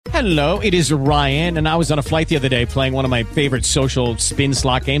Hello, it is Ryan, and I was on a flight the other day playing one of my favorite social spin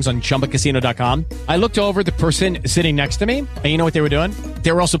slot games on ChumbaCasino.com. I looked over at the person sitting next to me, and you know what they were doing?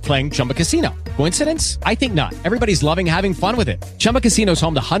 They were also playing Chumba Casino. Coincidence? I think not. Everybody's loving having fun with it. Chumba Casino is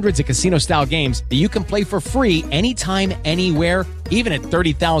home to hundreds of casino-style games that you can play for free anytime, anywhere, even at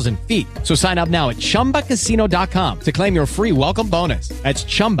 30,000 feet. So sign up now at ChumbaCasino.com to claim your free welcome bonus. That's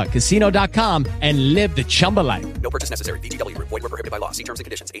ChumbaCasino.com and live the Chumba life. No purchase necessary. VGW. Void where prohibited by law. See terms and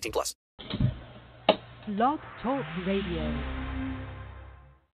conditions. 18 plus. Blog Talk Radio.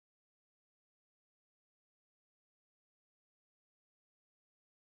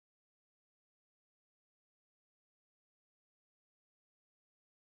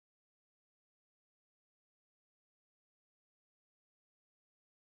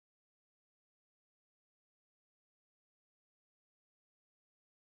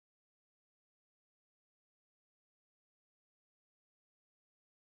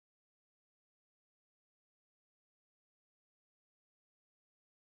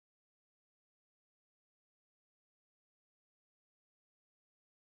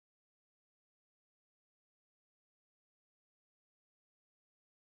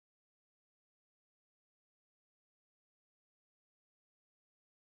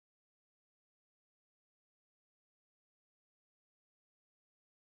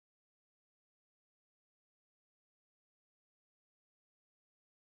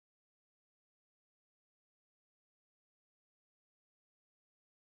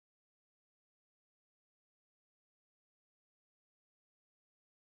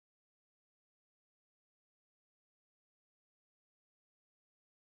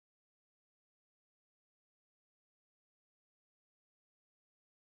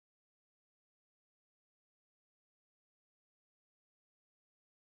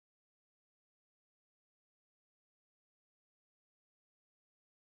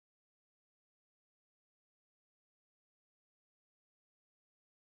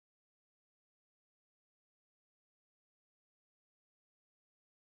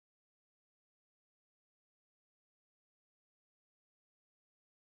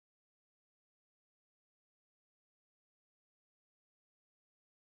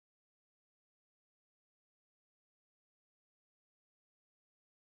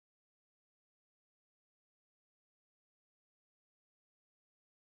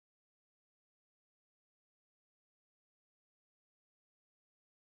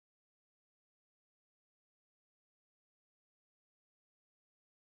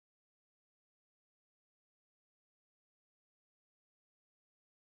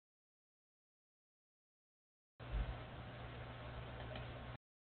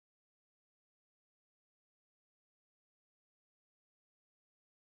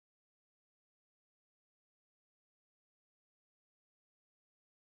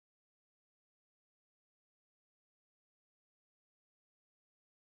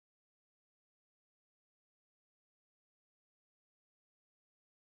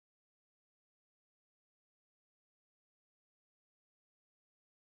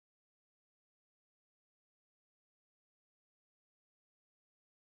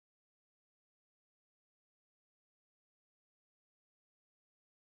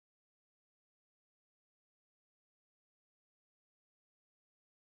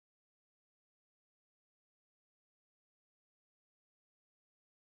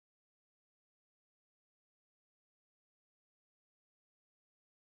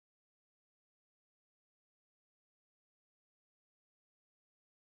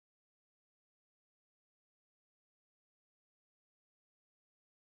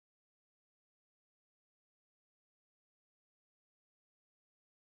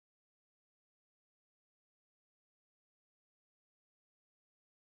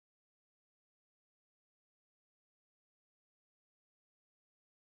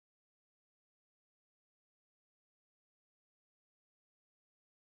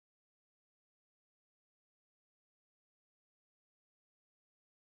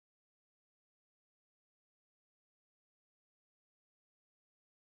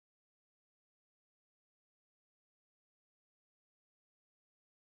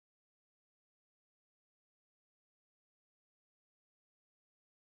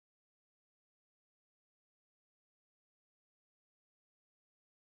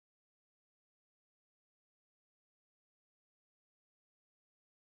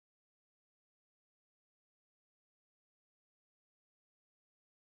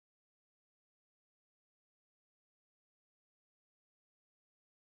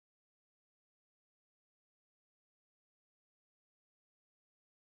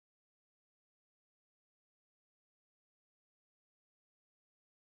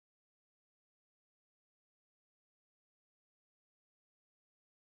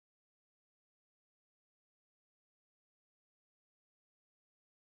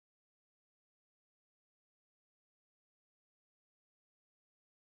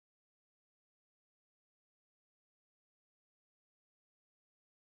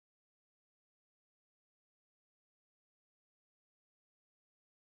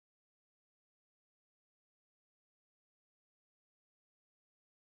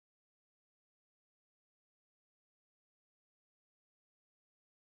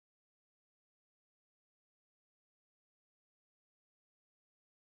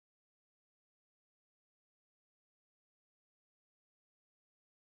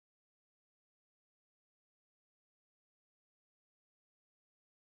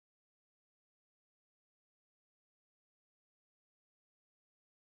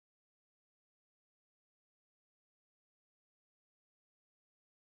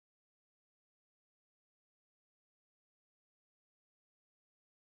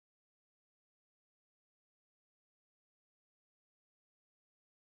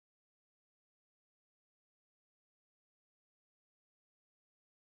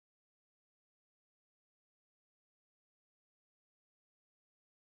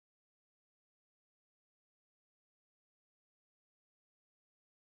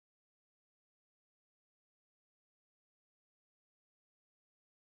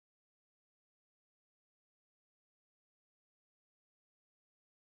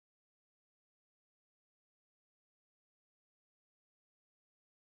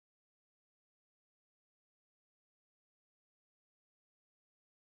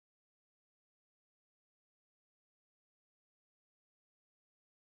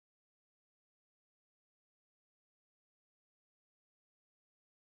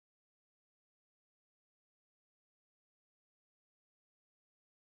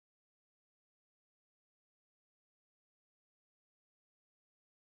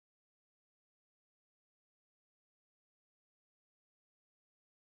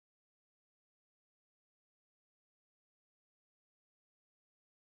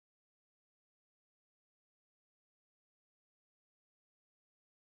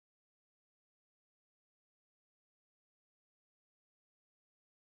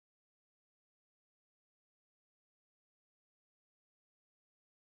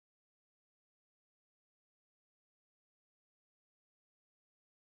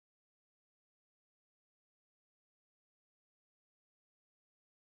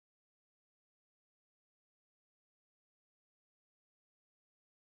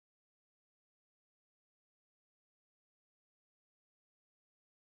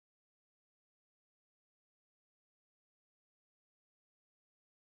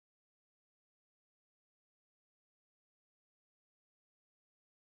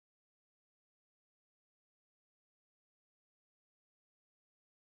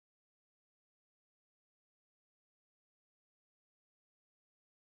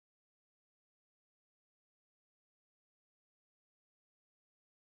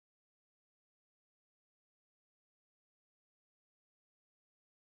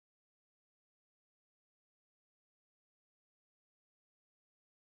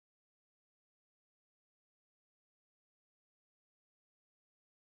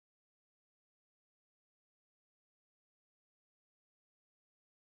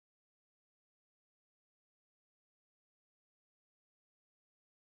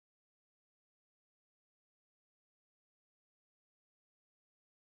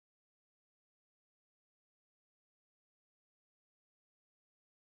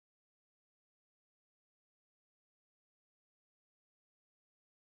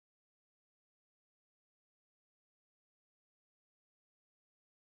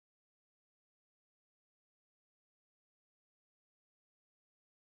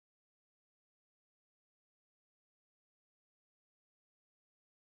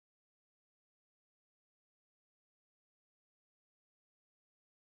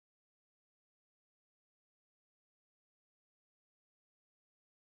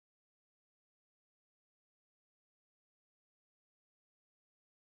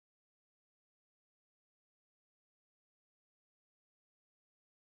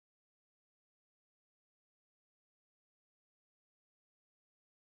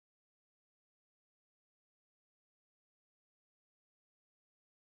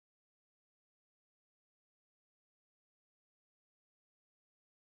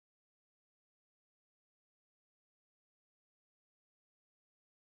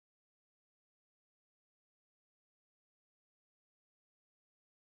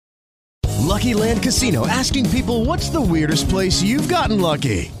 Lucky Land Casino, asking people, what's the weirdest place you've gotten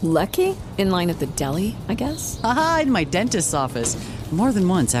lucky? Lucky? In line at the deli, I guess? Aha, in my dentist's office. More than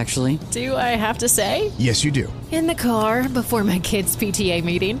once, actually. Do I have to say? Yes, you do. In the car before my kids' PTA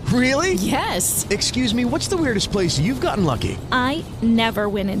meeting. Really? Yes. Excuse me, what's the weirdest place you've gotten lucky? I never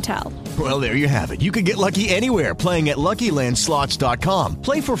win and tell. Well, there you have it. You can get lucky anywhere, playing at LuckyLandSlots.com.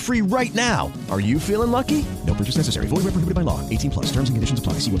 Play for free right now. Are you feeling lucky? No purchase necessary. Void where prohibited by law. 18+. Terms and conditions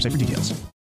apply. See website for details.